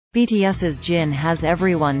BTS's Jin has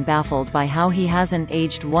everyone baffled by how he hasn't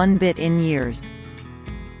aged one bit in years.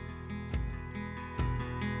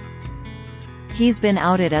 He's been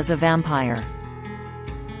outed as a vampire.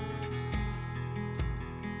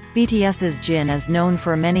 BTS's Jin is known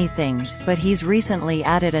for many things, but he's recently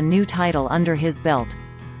added a new title under his belt.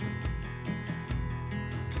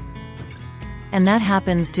 And that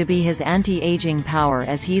happens to be his anti-aging power,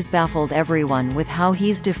 as he's baffled everyone with how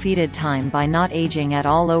he's defeated time by not aging at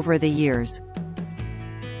all over the years.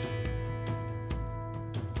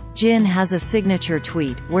 Jin has a signature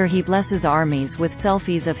tweet, where he blesses armies with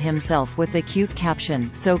selfies of himself with the cute caption,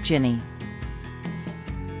 "Sokjini."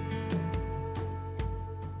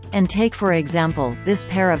 And take for example, this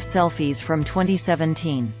pair of selfies from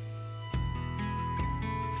 2017.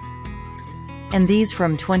 And these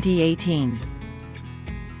from 2018.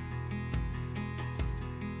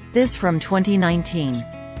 This from 2019.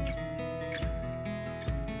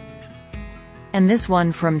 And this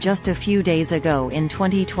one from just a few days ago in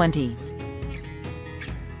 2020.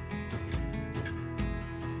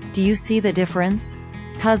 Do you see the difference?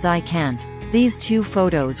 'Cause I can't. These two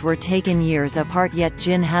photos were taken years apart, yet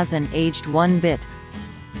Jin hasn't aged one bit.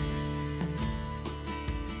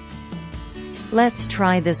 Let's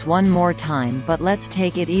try this one more time, but let's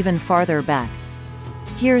take it even farther back.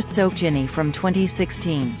 Here's Sokjini from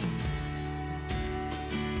 2016.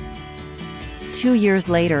 2 years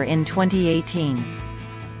later in 2018.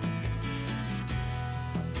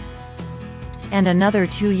 And another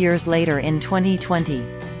 2 years later in 2020.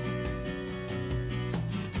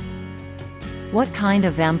 What kind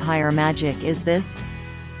of vampire magic is this?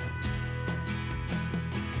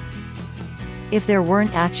 If there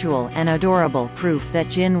weren't actual and adorable proof that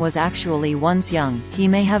Jin was actually once young, he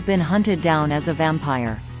may have been hunted down as a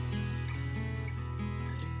vampire.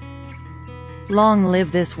 Long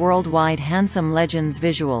live this worldwide Handsome Legends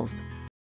visuals.